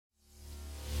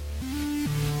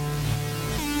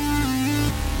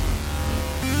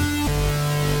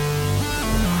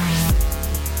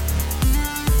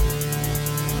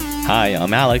Hi,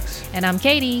 I'm Alex. And I'm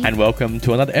Katie. And welcome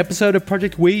to another episode of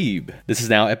Project Weeb. This is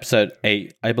now episode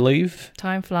 8, I believe.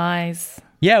 Time flies.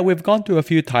 Yeah, we've gone through a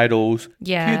few titles,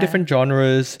 a few different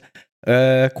genres.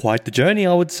 Quite the journey,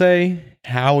 I would say.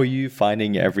 How are you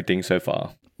finding everything so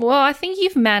far? Well, I think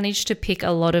you've managed to pick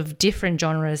a lot of different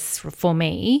genres for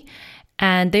me,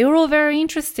 and they were all very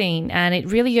interesting, and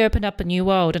it really opened up a new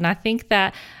world. And I think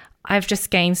that I've just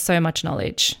gained so much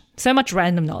knowledge, so much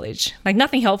random knowledge, like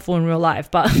nothing helpful in real life,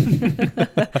 but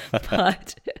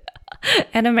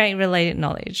anime-related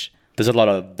knowledge. There's a lot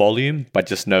of volume, but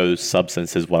just no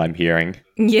substance is what I'm hearing.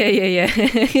 Yeah.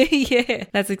 Yeah,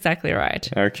 that's exactly right.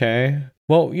 Okay.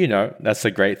 Well, that's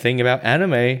the great thing about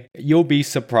anime. You'll be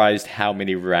surprised how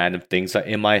many random things are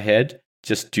in my head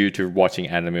just due to watching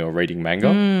anime or reading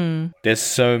manga. There's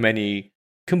so many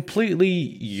completely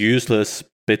useless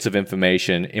bits of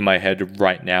information in my head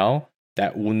right now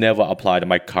that will never apply to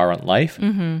my current life.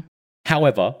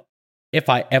 However, if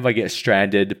I ever get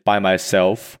stranded by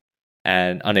myself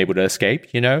and unable to escape,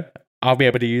 I'll be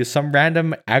able to use some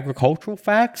random agricultural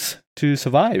facts to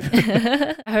survive.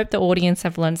 I hope the audience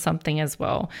have learned something as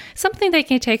well. Something they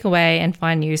can take away and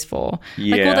find use for.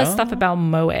 Like all that stuff about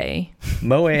moe.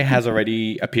 Moe has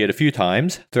already appeared a few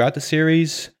times throughout the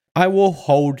series. I will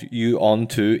hold you on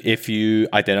to if you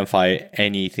identify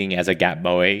anything as a gap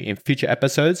moe in future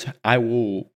episodes. I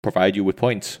will provide you with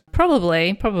points.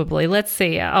 Probably. Let's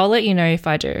see. I'll let you know if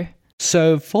I do.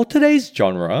 So for today's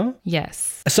genre,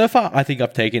 yes. So far I think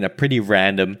I've taken a pretty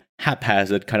random,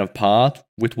 haphazard kind of path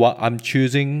with what I'm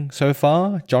choosing so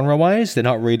far, genre-wise. They're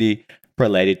not really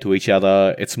related to each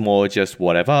other. It's more just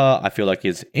whatever I feel like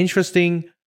is interesting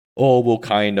or will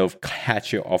kind of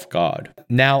catch you off guard.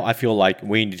 Now I feel like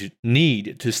we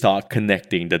need to start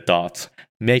connecting the dots,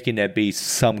 making there be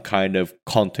some kind of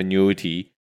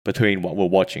continuity between what we're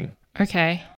watching.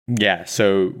 Okay. Yeah,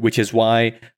 so which is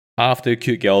why after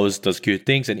Cute Girls Does Cute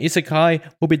Things and Isekai,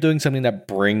 we'll be doing something that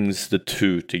brings the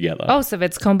two together. Oh, so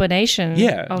it's combination.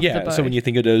 Yeah. The both. So when you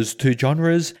think of those two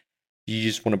genres, you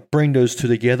just want to bring those two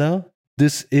together.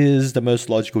 This is the most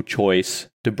logical choice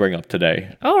to bring up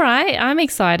today. All right, I'm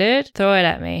excited. Throw it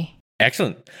at me.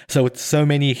 Excellent. So with so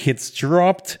many hits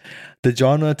dropped, the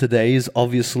genre today is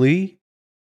obviously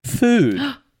food.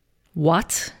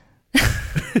 What?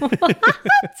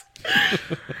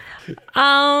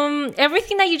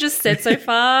 Everything that you just said so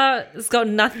far has got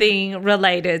nothing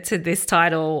related to this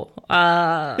title.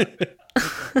 Yeah,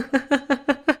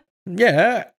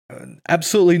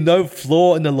 absolutely no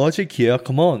flaw in the logic here.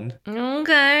 Come on.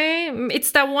 Okay.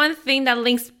 It's that one thing that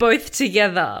links both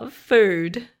together.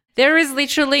 Food. There is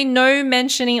literally no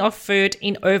mentioning of food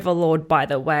in Overlord, by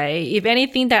the way. If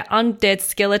anything, that undead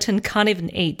skeleton can't even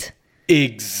eat.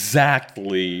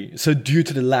 Exactly. So due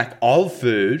to the lack of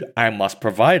food, I must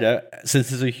provide it.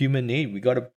 Since it's a human need, we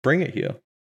got to bring it here.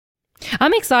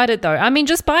 I'm excited though. I mean,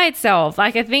 just by itself,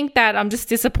 I think that I'm just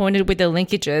disappointed with the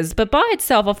linkages, but by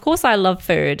itself, of course I love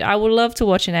food. I would love to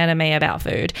watch an anime about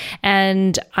food.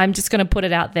 And I'm just going to put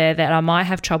it out there that I might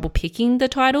have trouble picking the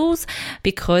titles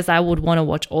because I would want to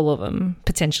watch all of them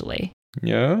potentially.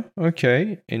 Yeah.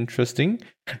 Okay. Interesting.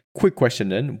 Quick question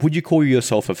then. Would you call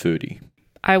yourself a foodie?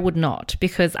 I would not,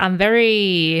 because I'm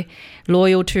very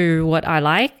loyal to what I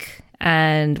like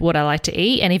and what I like to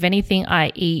eat. And if anything,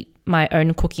 I eat my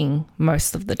own cooking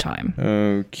most of the time.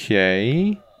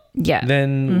 Okay. Yeah.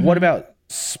 Then what about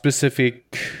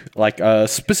specific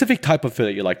type of food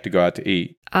that you like to go out to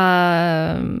eat?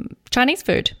 Chinese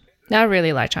food. I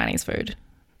really like Chinese food.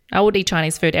 I would eat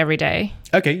Chinese food every day.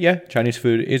 Okay, yeah. Chinese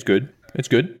food is good. It's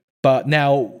good. But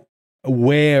now,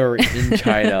 where in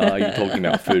China are you talking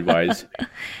about food-wise?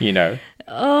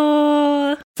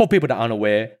 For people that aren't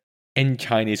aware, in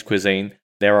Chinese cuisine,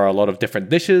 there are a lot of different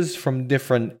dishes from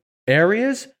different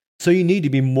areas. So you need to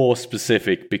be more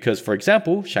specific because, for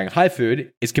example, Shanghai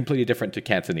food is completely different to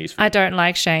Cantonese food. I don't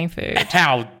like Shang food.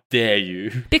 How dare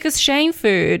you? Because Shang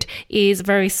food is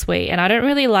very sweet and I don't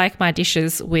really like my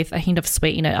dishes with a hint of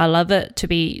sweet. I love it to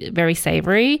be very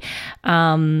savory.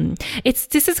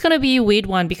 This is going to be a weird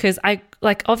one because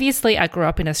obviously I grew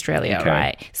up in Australia,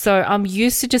 right? So I'm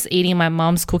used to just eating my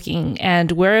mom's cooking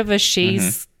and wherever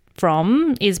she's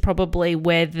from is probably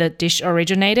where the dish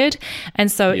originated.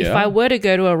 And so if I were to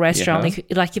go to a restaurant,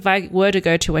 like if I were to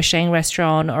go to a Shang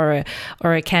restaurant or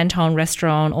a Canton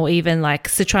restaurant or even like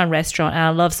Sichuan restaurant and I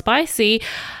love spicy,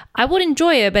 I would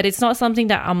enjoy it, but it's not something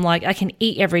that I'm like, I can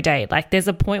eat every day. Like there's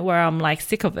a point where I'm like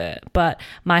sick of it. But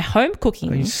my home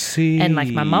cooking and like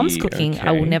my mom's cooking,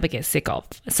 I will never get sick of.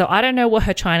 So I don't know what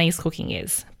her Chinese cooking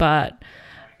is, but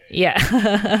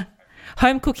yeah.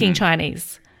 Home cooking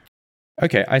Chinese.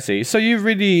 Okay, I see. So you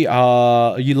really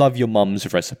you love your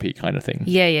mum's recipe kind of thing.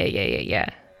 Yeah.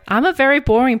 I'm a very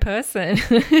boring person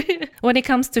when it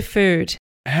comes to food.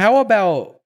 How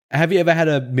about, have you ever had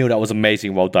a meal that was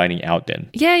amazing while dining out then?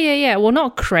 Yeah. Well,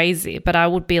 not crazy, but I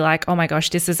would be like, oh my gosh,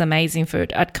 this is amazing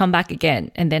food. I'd come back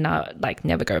again, and then I'd like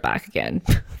never go back again.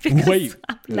 Wait,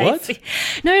 what?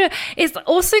 No. It's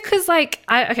also because like,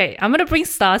 I'm going to bring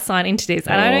star sign into this,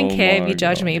 and I don't care if you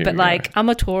judge me, but like I'm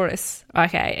a Taurus.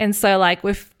 Okay. And so like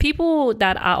with people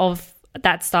that are of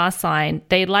that star sign,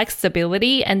 they like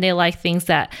stability and they like things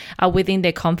that are within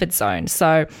their comfort zone.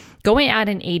 So going out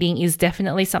and eating is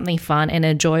definitely something fun and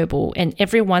enjoyable. And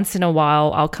every once in a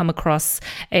while, I'll come across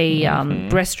a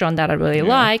restaurant that I really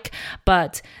like.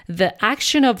 But the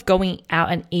action of going out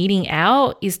and eating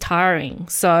out is tiring.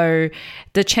 So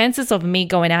the chances of me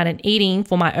going out and eating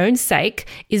for my own sake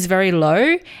is very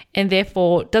low. And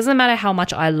therefore, it doesn't matter how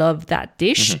much I love that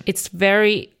dish, it's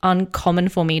very uncommon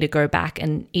for me to go back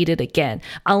and eat it again.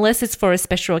 Unless it's for a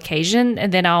special occasion.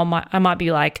 And then I might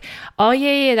be like, oh,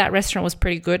 yeah, that restaurant was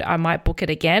pretty good. I might book it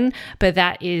again, but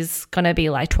that is going to be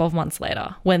like 12 months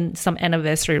later when some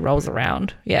anniversary rolls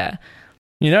around. Yeah.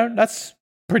 You know, that's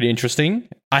pretty interesting.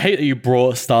 I hate that you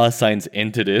brought star signs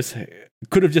into this.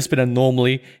 Could have just been a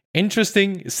normally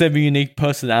interesting, semi-unique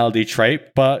personality trait,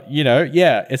 but you know,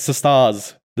 yeah, it's the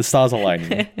stars. The stars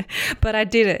aligning. But I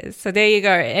did it. So there you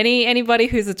go. Anybody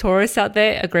who's a Taurus out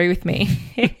there, agree with me.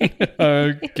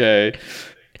 Okay.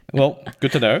 Well,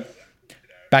 good to know.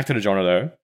 Back to the genre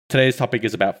though. Today's topic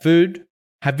is about food.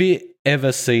 Have you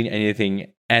ever seen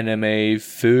anything anime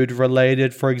food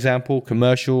related, for example,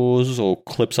 commercials or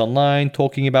clips online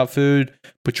talking about food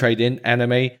portrayed in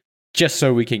anime, just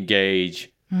so we can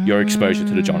gauge your exposure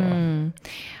to the genre?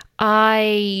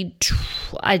 I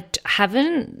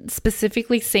haven't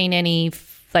specifically seen any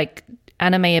like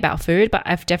anime about food, but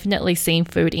I've definitely seen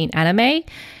food in anime.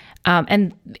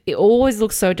 And it always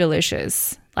looks so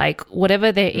delicious. Like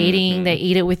whatever they're eating, they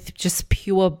eat it with just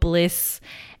pure bliss,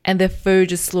 and the food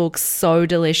just looks so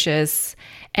delicious.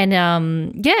 And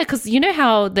yeah, because you know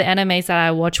how the animes that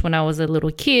I watched when I was a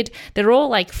little kid, they're all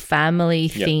like family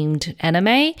themed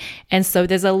anime. And so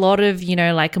there's a lot of, you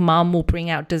know, like mom will bring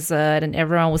out dessert and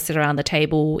everyone will sit around the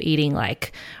table eating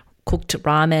like cooked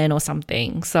ramen or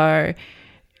something. So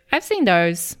I've seen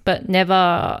those, but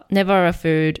never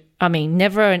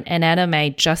an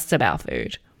anime just about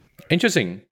food.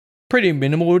 Interesting. Pretty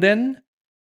minimal then.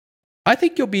 I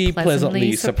think you'll be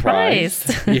pleasantly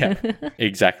surprised. Yeah,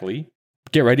 exactly.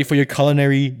 Get ready for your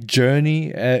culinary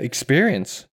journey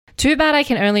experience. Too bad I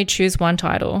can only choose one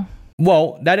title.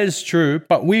 Well, that is true,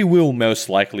 but we will most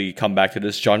likely come back to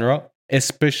this genre,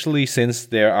 especially since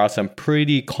there are some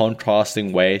pretty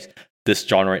contrasting ways this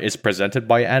genre is presented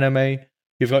by anime.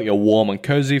 You've got your warm and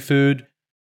cozy food,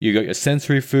 you've got your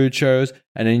sensory food shows,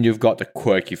 and then you've got the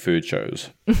quirky food shows.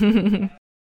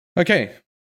 Okay,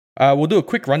 we'll do a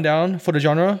quick rundown for the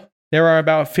genre. There are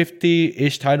about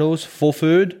 50-ish titles for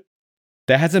food.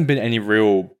 There hasn't been any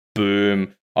real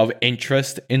boom of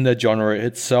interest in the genre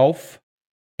itself.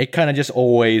 It kind of just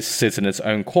always sits in its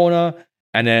own corner,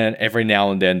 and then every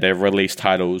now and then they release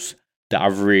titles that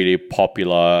are really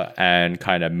popular and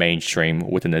kind of mainstream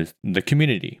within the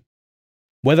community.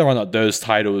 Whether or not those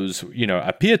titles, you know,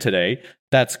 appear today,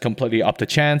 that's completely up to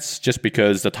chance, just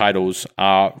because the titles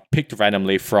are picked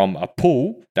randomly from a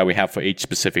pool that we have for each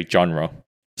specific genre.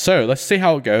 So let's see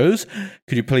how it goes.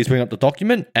 Could you please bring up the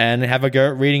document and have a go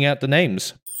at reading out the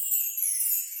names?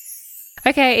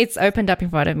 Okay, it's opened up in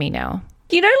front of me now.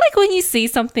 You know, like when you see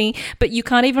something, but you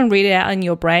can't even read it out in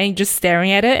your brain, just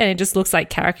staring at it, and it just looks like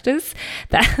characters.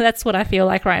 That's what I feel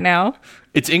like right now.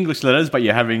 It's English letters, but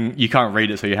you can't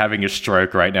read it, so you're having a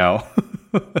stroke right now.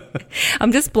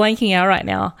 I'm just blanking out right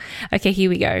now. Okay, here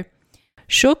we go.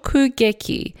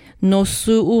 Shokugeki no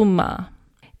suuma.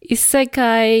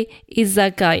 Isekai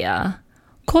izakaya.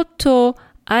 Koto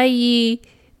ai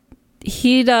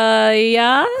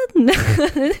hiraya.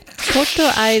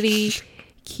 Koto ai...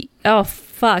 Oh,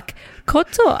 fuck.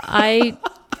 Koto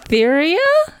Aitheria?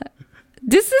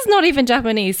 This is not even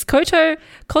Japanese. Koto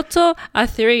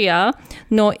Aitheria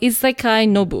no Isekai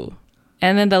Nobu.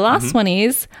 And then the last one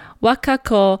is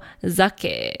Wakako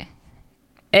Zake.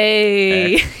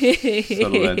 Hey.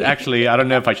 Excellent. Actually, I don't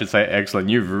know if I should say excellent.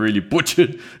 You've really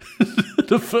butchered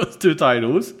the first two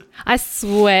titles. I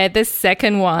swear the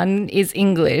second one is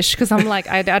English because I'm like,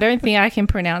 I don't think I can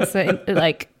pronounce it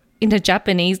in a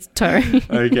Japanese tone.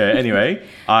 Okay, anyway,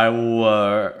 I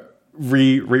will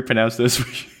repronounce this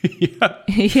for you.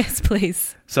 Yes,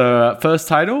 please. So, first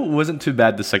title wasn't too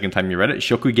bad the second time you read it.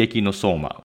 Shokugeki no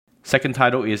Soma. Second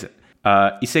title is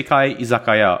Isekai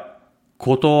Izakaya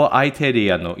Koto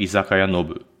Aiteria no Izakaya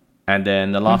Nobu. And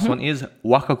then the last one is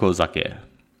Wakako Zake.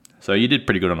 So you did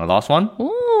pretty good on the last one.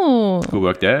 Ooh. Good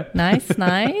work there. Nice,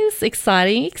 nice.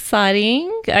 Exciting.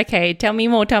 Okay, tell me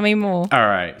more. All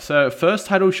right. So first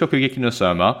title, Shokugeki no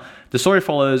Soma. The story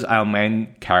follows our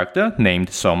main character named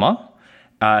Soma,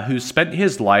 who spent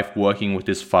his life working with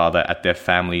his father at their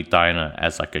family diner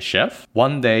as like a chef.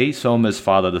 One day, Soma's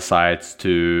father decides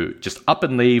to just up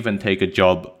and leave and take a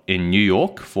job in New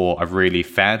York for a really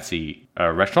fancy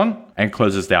restaurant and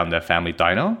closes down their family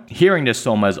diner. Hearing this,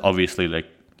 Soma is obviously like,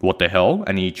 what the hell?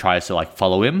 And he tries to like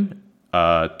follow him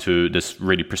to this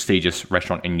really prestigious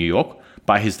restaurant in New York.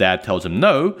 But his dad tells him,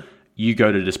 no, you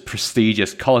go to this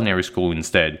prestigious culinary school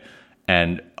instead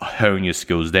and hone your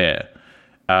skills there.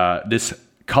 This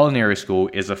culinary school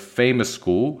is a famous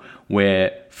school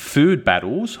where food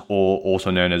battles, or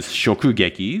also known as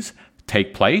shokugekis,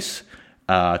 take place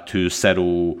to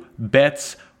settle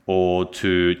bets or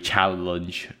to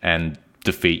challenge and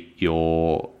defeat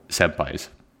your senpais.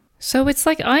 So it's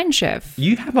like Iron Chef.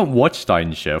 You haven't watched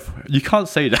Iron Chef. You can't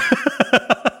say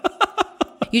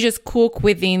that. You just cook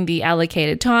within the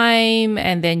allocated time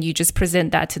and then you just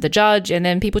present that to the judge and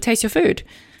then people taste your food.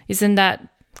 Isn't that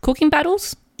cooking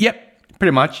battles? Yep,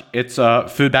 pretty much. It's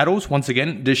food battles. Once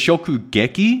again, the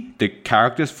shokugeki, the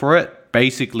characters for it,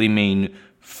 basically mean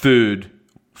food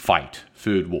fight,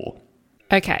 food war.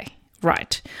 Okay,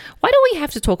 right. Why do we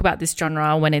have to talk about this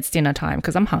genre when it's dinner time?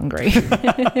 Because I'm hungry.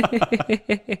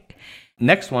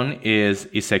 Next one is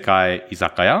Isekai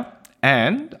Izakaya.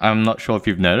 And I'm not sure if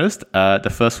you've noticed,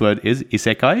 the first word is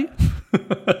isekai.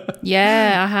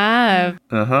 Yeah, I have.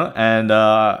 And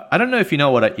I don't know if you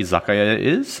know what an izakaya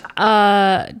is.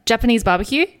 Japanese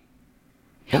barbecue?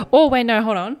 Oh, wait, no,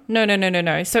 hold on.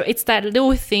 No. So it's that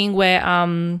little thing where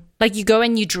like you go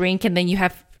and you drink and then you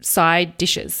have side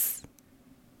dishes.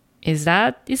 Is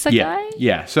that isekai?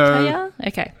 Yeah. So Kaya?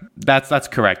 Okay. That's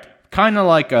correct. Kind of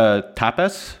like a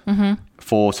tapas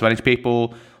for Spanish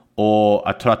people, or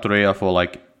a trattoria for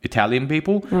like Italian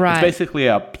people. Right. It's basically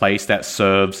a place that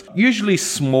serves usually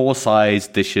small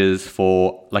sized dishes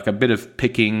for like a bit of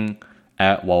picking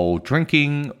at while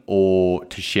drinking or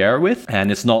to share with.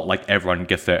 And it's not like everyone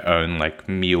gets their own like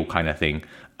meal kind of thing.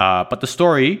 But the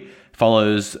story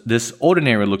follows this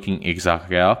ordinary looking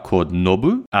izakaya called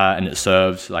Nobu. And it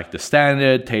serves like the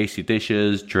standard tasty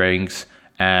dishes, drinks,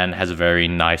 and has a very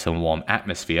nice and warm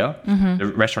atmosphere. The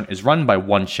restaurant is run by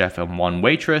one chef and one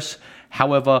waitress.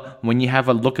 However, when you have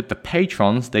a look at the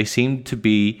patrons, they seem to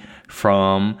be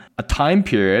from a time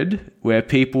period where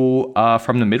people are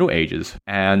from the Middle Ages.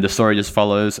 And the story just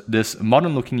follows this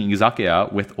modern-looking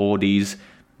izakaya with all these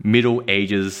Middle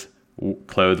Ages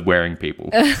clothes-wearing people.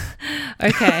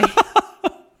 Okay.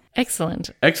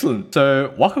 Excellent.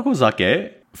 So Wakako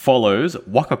Zake follows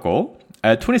Wakako,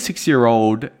 a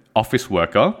 26-year-old office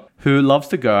worker who loves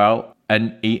to go out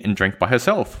and eat and drink by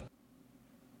herself.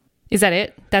 Is that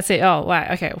it? That's it? Oh, wow.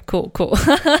 Okay, cool.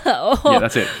 Yeah,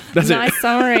 that's it. Nice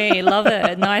summary. Love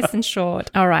it. Nice and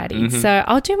short. Alrighty. So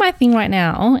I'll do my thing right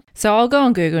now. So I'll go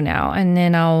on Google now and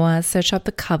then I'll search up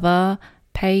the cover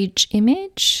page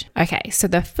image. Okay, so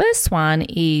the first one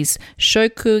is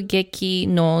Shokugeki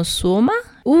no Soma.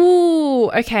 Ooh,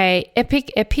 okay.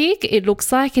 Epic. It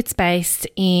looks like it's based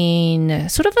in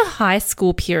sort of a high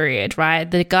school period, right?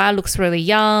 The guy looks really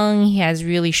young. He has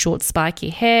really short spiky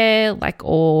hair, like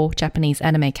all Japanese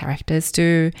anime characters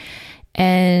do.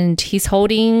 And he's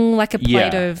holding like a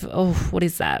plate of, what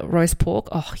is that? Roast pork?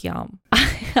 Oh, yum.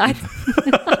 I'm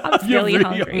You're really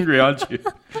hungry, aren't you?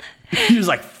 He was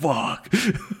like, fuck.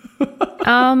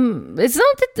 It's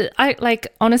not that I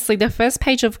like, honestly, the first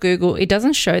page of Google, it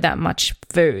doesn't show that much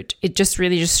food. It just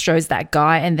really just shows that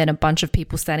guy and then a bunch of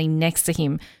people standing next to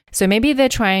him. So maybe they're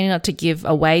trying not to give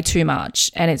away too much,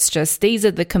 and it's just these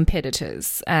are the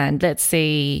competitors, and let's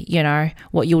see,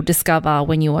 what you'll discover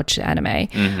when you watch anime.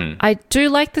 I do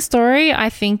like the story. I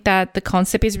think that the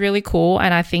concept is really cool,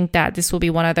 and I think that this will be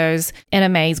one of those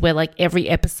animes where like every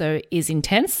episode is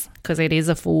intense because it is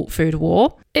a full food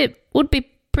war. It would be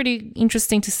pretty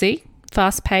interesting to see.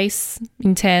 Fast paced,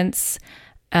 intense,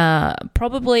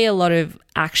 probably a lot of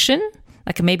action.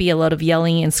 Like maybe a lot of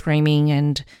yelling and screaming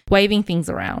and waving things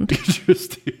around.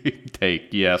 Interesting take,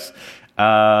 yes.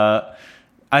 I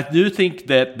do think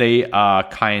that they are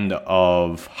kind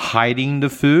of hiding the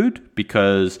food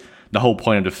because the whole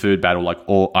point of the food battle, like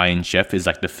all Iron Chef, is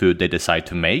like the food they decide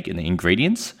to make and the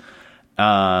ingredients.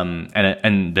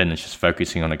 And then it's just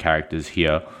focusing on the characters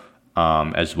here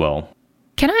as well.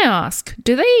 Can I ask,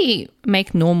 do they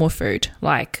make normal food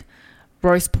like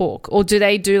roast pork, or do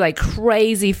they do like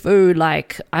crazy food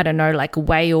like, I don't know, like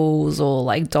whales or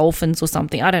like dolphins or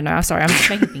something? I don't know. Sorry, I'm just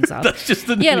making things up. That's just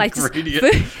an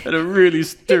ingredient and a really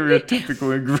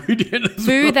stereotypical ingredient.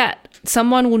 Food that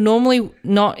someone will normally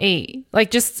not eat.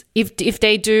 Like just if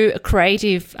they do a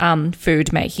creative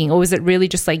food making, or is it really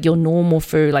just like your normal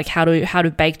food, like how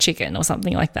to bake chicken or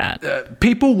something like that?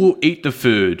 People will eat the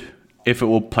food if it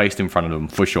were placed in front of them,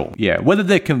 for sure. Yeah, whether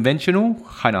they're conventional,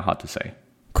 kind of hard to say.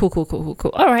 Cool.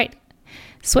 All right.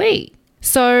 Sweet.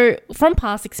 So from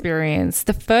past experience,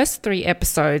 the first 3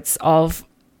 episodes of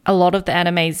a lot of the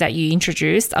animes that you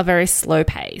introduced are very slow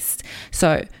paced.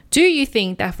 So do you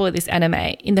think that for this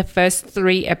anime, in the first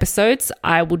 3 episodes,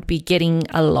 I would be getting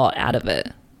a lot out of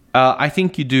it? I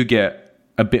think you do get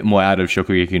a bit more out of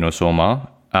Shokugeki no Soma.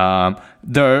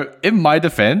 Though, in my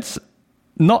defense,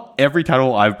 not every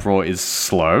title I've brought is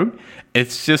slow.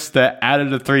 It's just that out of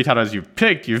the 3 titles you've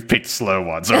picked slow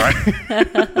ones, all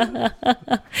right?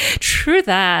 True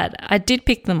that. I did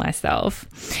pick them myself.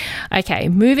 Okay,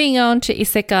 moving on to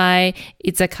Isekai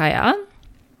Izakaya.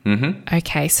 Mm-hmm.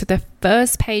 Okay, so the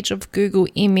first page of Google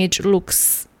image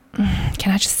looks...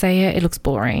 Can I just say it? It looks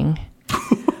boring.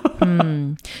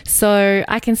 So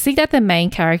I can see that the main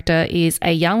character is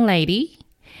a young lady,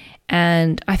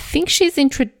 and I think she's in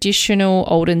traditional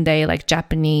olden day, like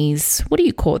Japanese, what do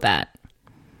you call that?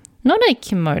 Not a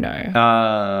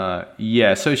kimono.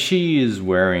 Yeah, so she is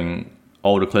wearing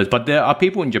older clothes, but there are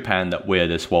people in Japan that wear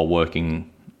this while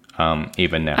working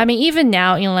even now. I mean, even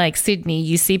now in like Sydney,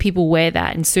 you see people wear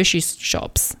that in sushi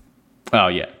shops. Oh,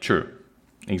 yeah, true.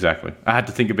 Exactly. I had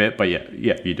to think a bit, but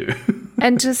yeah, you do.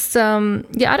 And just, I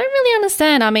don't really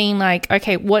understand. I mean, like,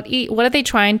 okay, what are they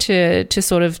trying to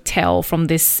sort of tell from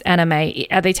this anime?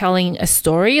 Are they telling a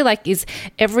story? Like, is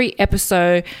every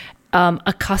episode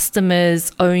a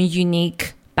customer's own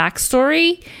unique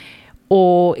backstory?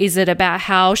 Or is it about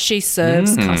how she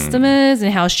serves customers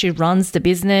and how she runs the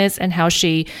business and how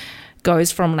she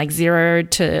goes from like 0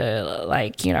 to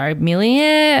like,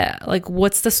 millionaire? Like,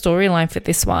 what's the storyline for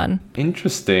this one?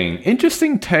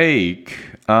 Interesting take.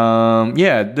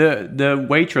 Yeah, the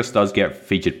waitress does get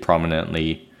featured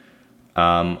prominently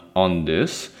on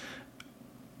this.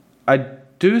 I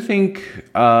do think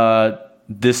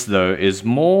this though is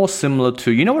more similar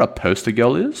to, you know what a poster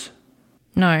girl is?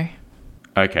 No.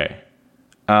 Okay.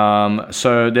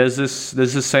 So there's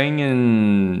this saying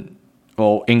in,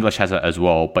 well, English has it as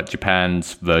well, but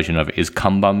Japan's version of it is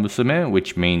kanban musume,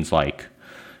 which means like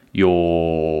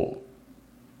what's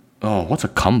a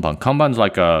kanban? Kanban's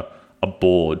like a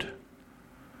board,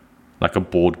 like a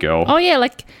board girl. Oh yeah,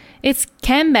 like it's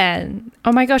Kanban.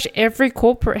 Oh my gosh, every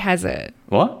corporate has it.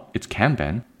 What? It's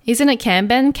Kanban? Isn't it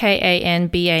Kanban?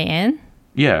 Kanban?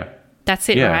 Yeah. That's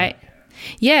it, right?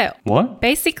 Yeah. What?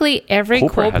 Basically, every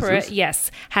corporate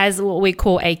has what we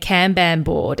call a Kanban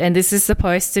board. And this is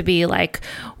supposed to be like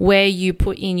where you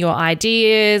put in your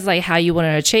ideas, like how you want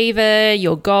to achieve it,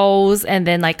 your goals. And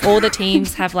then like all the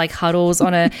teams have like huddles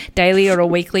on a daily or a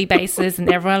weekly basis.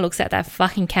 And everyone looks at that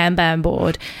fucking Kanban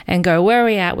board and go, where are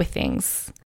we at with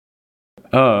things?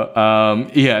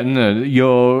 Yeah, no,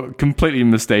 you're completely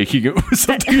mistaking it with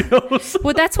something else.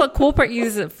 Well, that's what corporate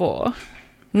uses it for.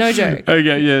 No joke.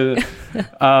 Okay, yeah.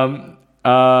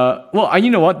 Well, you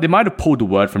know what? They might have pulled the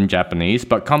word from Japanese,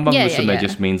 but kanban musume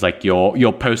just means like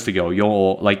your poster girl,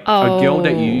 your like a girl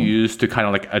that you use to kind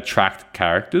of like attract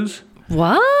characters.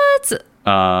 What?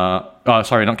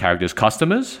 Sorry, not characters,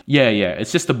 customers. Yeah.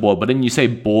 It's just a board, but then you say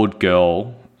board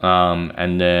girl.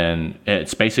 And then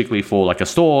it's basically for like a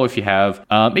store. If you have,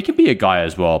 it can be a guy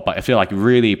as well, but if you're like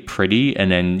really pretty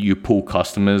and then you pull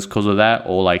customers because of that,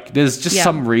 or like there's just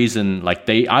some reason, like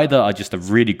they either are just a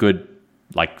really good,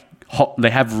 like they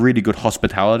have really good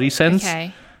hospitality sense,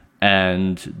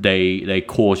 and they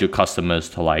cause your customers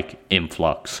to like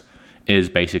influx. Is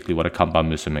basically what a kanban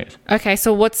musume is. Okay,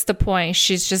 so what's the point?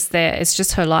 She's just there. It's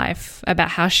just her life about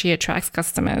how she attracts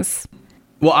customers.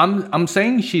 Well, I'm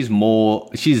saying she's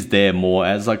there more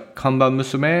as like kanban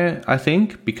musume, I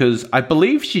think, because I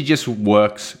believe she just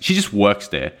works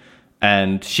there,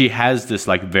 and she has this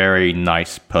like very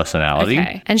nice personality.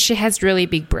 Okay, and she has really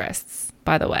big breasts,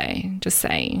 by the way, just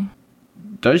saying.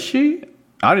 Does she?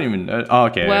 I don't even know. Oh,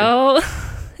 okay. Well,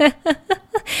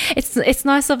 it's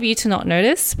nice of you to not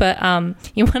notice, but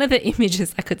in one of the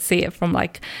images I could see it from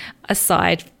like a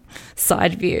side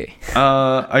view.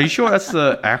 Are you sure that's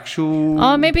the actual?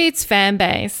 Oh, maybe it's fan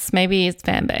base.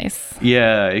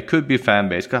 Yeah, it could be fan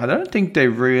base, because I don't think they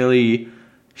really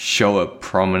show it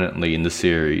prominently in the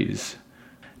series.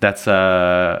 That's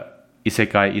Isekai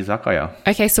Izakaya.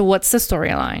 Okay, so what's the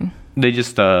storyline? They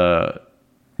just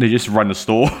run a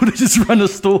store. They just run a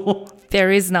store. There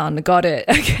is none. Got it.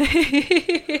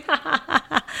 Okay.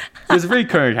 There's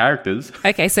recurring characters.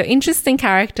 Okay, so interesting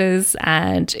characters,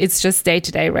 and it's just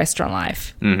day-to-day restaurant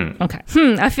life. Mm-hmm. Okay.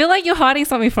 I feel like you're hiding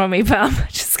something from me, but I'm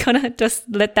just gonna just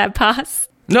let that pass.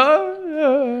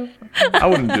 No, I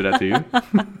wouldn't do that to you.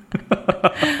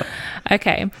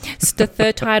 Okay, so the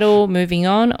third title, moving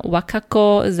on,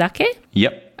 Wakako Zake.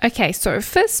 Yep. Okay, so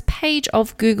first page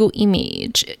of Google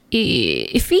image,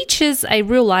 it features a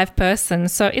real live person.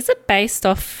 So is it based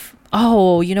off,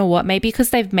 oh, you know what, maybe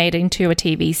because they've made it into a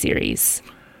TV series?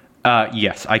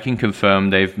 Yes, I can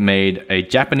confirm they've made a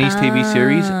Japanese TV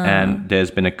series and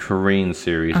there's been a Korean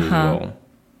series as well.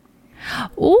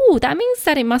 Oh, that means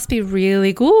that it must be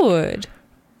really good.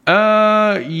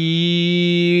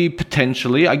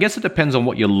 Potentially. I guess it depends on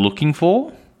what you're looking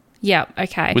for. Yeah,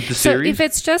 okay. With the series? So if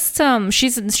it's just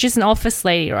she's an office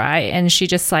lady, right? And she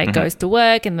just like goes to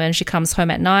work and then she comes home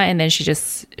at night and then she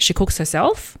cooks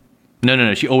herself?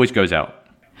 No. She always goes out.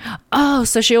 Oh,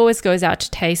 so she always goes out to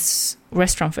taste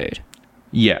restaurant food.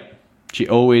 Yeah. She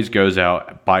always goes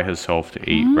out by herself to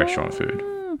eat restaurant food.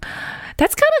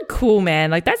 That's kind of cool, man.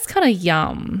 Like, that's kind of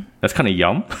yum. That's kind of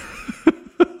yum.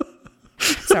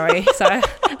 Sorry.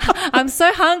 I'm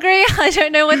so hungry. I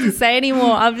don't know what to say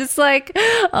anymore. I'm just like,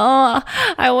 oh,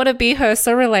 I want to be her.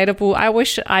 So relatable. I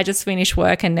wish I just finished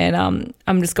work and then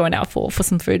I'm just going out for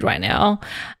some food right now.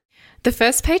 The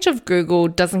first page of Google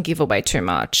doesn't give away too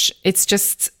much. It's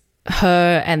just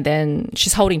her and then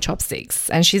she's holding chopsticks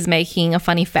and she's making a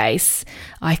funny face,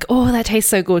 like, oh, that tastes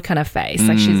so good kind of face,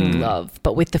 like she's in love,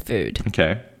 but with the food.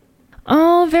 Okay.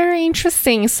 Oh, very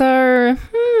interesting. So,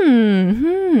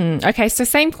 Okay, so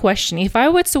same question. If I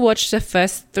were to watch the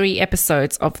first 3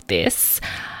 episodes of this,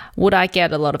 would I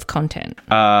get a lot of content?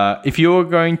 If you're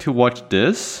going to watch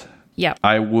this, Yep.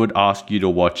 I would ask you to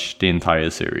watch the entire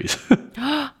series.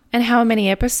 And how many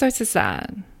episodes is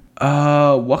that?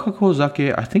 Wakako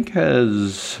Zake, I think,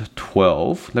 has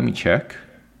 12. Let me check.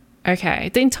 Okay.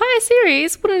 The entire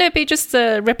series, wouldn't it be just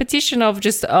a repetition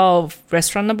of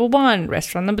restaurant number 1,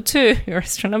 restaurant number 2,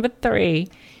 restaurant number 3?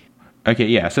 Okay,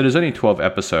 yeah. So there's only 12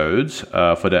 episodes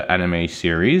for the anime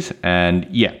series. And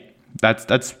yeah,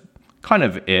 that's kind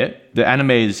of it. The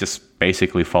anime is just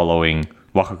basically following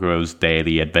Wakako's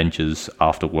daily adventures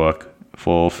after work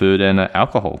for food and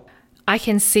alcohol. I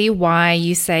can see why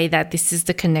you say that this is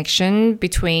the connection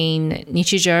between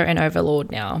Nichijou and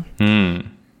Overlord now.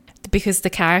 Because the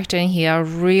character in here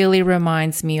really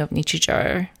reminds me of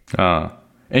Nichijou.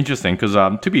 Interesting,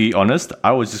 because to be honest,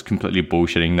 I was just completely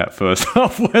bullshitting that first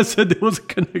half where I said there was a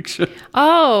connection.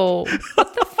 Oh,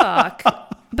 what the fuck?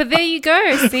 But there you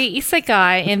go. See,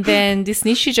 Isekai and then this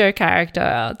Nichijou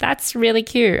character. That's really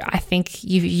cute. I think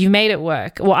you made it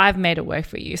work. Well, I've made it work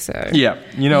for you. So yeah,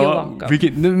 you know,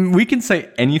 welcome. we can say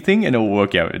anything and it'll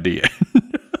work out at the end.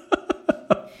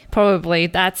 Probably.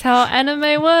 That's how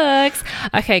anime works.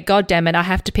 Okay, god damn it. I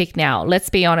have to pick now. Let's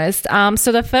be honest.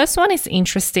 So the first one is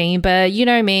interesting, but you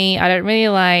know me, I don't really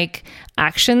like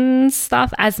action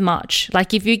stuff as much.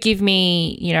 Like if you give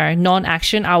me,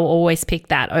 non-action, I will always pick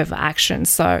that over action.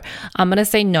 So I'm going to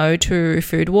say no to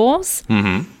Food Wars.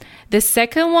 The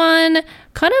second one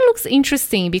kind of looks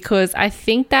interesting because I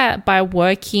think that by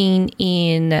working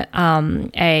in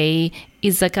a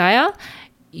izakaya,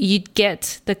 you'd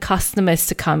get the customers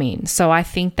to come in. So I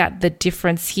think that the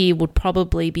difference here would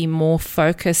probably be more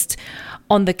focused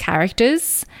on the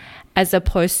characters as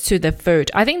opposed to the food.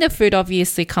 I think the food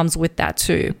obviously comes with that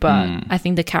too, but I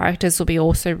think the characters will be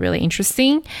also really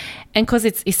interesting. And because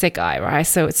it's isekai, right?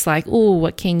 So it's like, oh,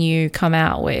 what can you come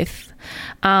out with?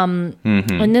 And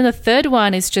then the third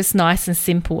one is just nice and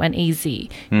simple and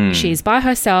easy. She's by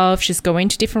herself. She's going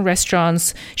to different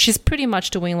restaurants. She's pretty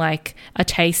much doing like a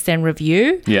taste and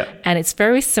review. Yeah. And it's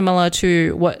very similar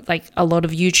to what like a lot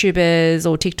of YouTubers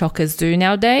or TikTokers do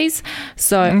nowadays.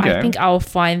 So I think I'll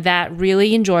find that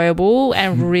really enjoyable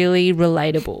and really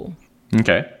relatable.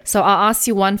 Okay. So I'll ask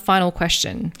you one final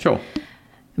question. Sure.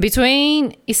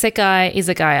 Between Isekai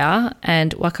Izakaya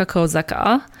and Wakako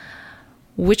Zaka,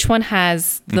 which one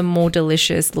has the more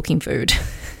delicious looking food?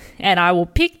 And I will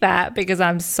pick that because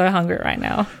I'm so hungry right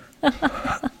now.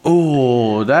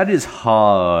 Oh, that is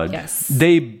hard. Yes.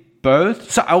 They both.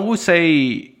 So I will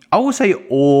say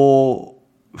all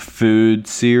food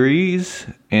series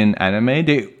in anime,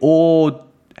 they all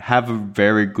have a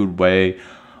very good way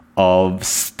of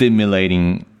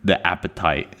stimulating the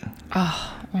appetite.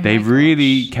 They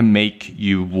really can make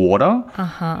you water.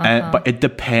 But it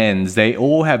depends. They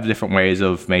all have different ways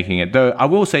of making it. Though I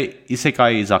will say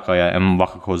Isekai Izakaya and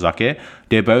Wakako Zake,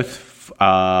 they're both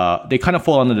they kind of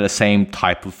fall under the same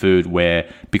type of food where,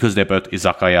 because they're both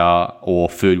izakaya or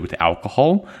food with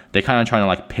alcohol, they're kind of trying to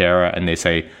like pair it, and they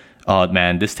say, oh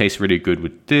man, this tastes really good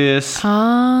with this. You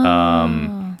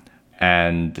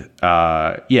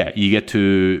get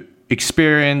to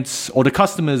experience, or the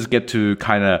customers get to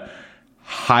kind of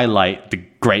highlight the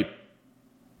great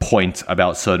points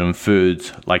about certain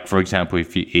foods. Like, for example,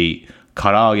 if you eat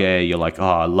karaage, you're like, oh,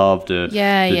 I love the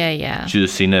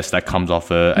juiciness that comes off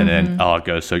it, and then it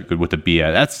goes so good with the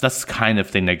beer. That's the kind of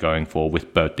thing they're going for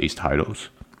with both these titles.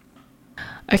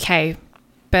 Okay,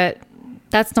 but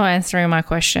that's not answering my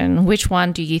question. Which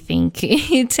one do you think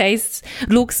it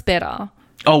looks better?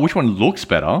 Oh, which one looks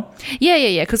better?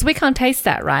 Yeah. Because we can't taste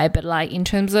that, right? But like in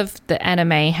terms of the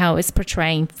anime, how it's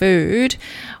portraying food,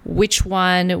 which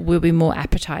one will be more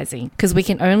appetizing? Because we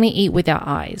can only eat with our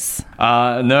eyes.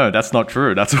 No, that's not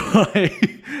true. That's why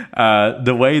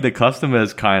the way the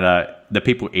customers the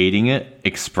people eating it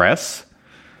express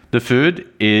the food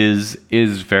is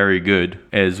very good,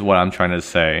 is what I'm trying to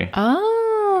say.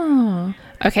 Oh,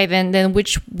 okay. Then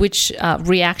which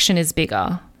reaction is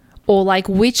bigger, or like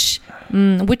which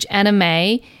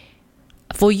anime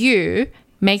for you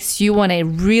makes you want to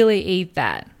really eat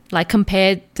that? Like,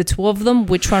 compare the two of them,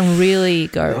 which one really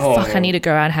fuck, I need to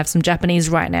go out and have some Japanese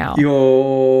right now?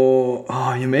 You're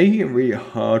making it really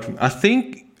hard for me.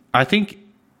 I think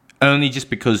only just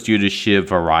because due to sheer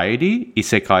variety,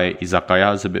 Isekai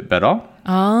Izakaya is a bit better.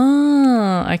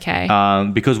 Oh, okay.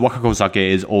 Because Wakako Sake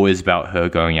is always about her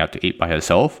going out to eat by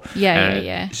herself.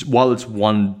 Yeah. While it's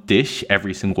one dish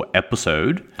every single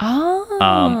episode,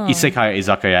 Isekai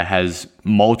Izakaya has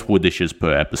multiple dishes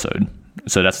per episode.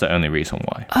 So that's the only reason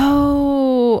why.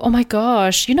 Oh my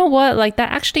gosh. You know what? Like,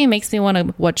 that actually makes me want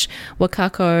to watch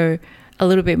Wakako a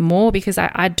little bit more, because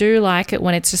I do like it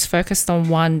when it's just focused on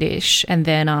one dish, and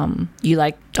then you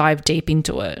like dive deep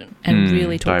into it and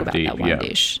really talk about that one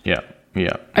dish. Yeah.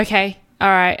 Okay. All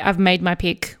right. I've made my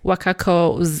pick.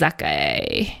 Wakako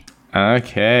Zake.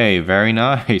 Okay. Very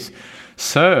nice.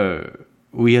 So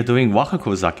we are doing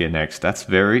Wakako Zake next. That's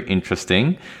very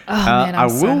interesting. Oh, man, I'm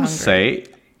so hungry. Say,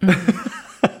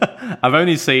 I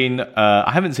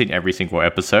haven't seen every single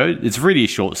episode. It's really a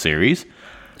short series.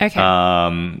 Okay.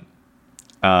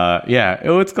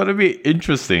 It's going to be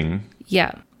interesting.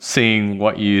 Yeah. Seeing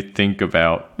what you think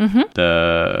about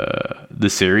the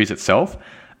series itself.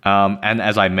 And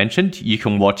as I mentioned, you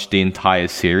can watch the entire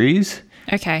series.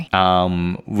 Okay.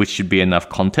 Which should be enough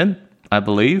content, I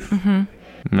believe.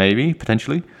 Maybe,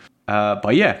 potentially.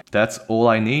 But yeah, that's all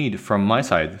I need from my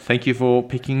side. Thank you for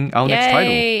picking our next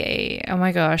title. Oh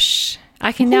my gosh.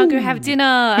 I can now go have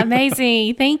dinner.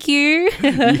 Amazing. Thank you.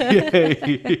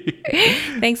 Yay.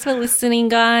 Thanks for listening,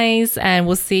 guys. And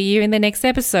we'll see you in the next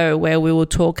episode, where we will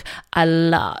talk a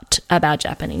lot about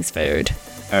Japanese food.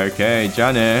 Okay, じゃ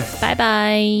あね。Bye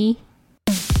bye.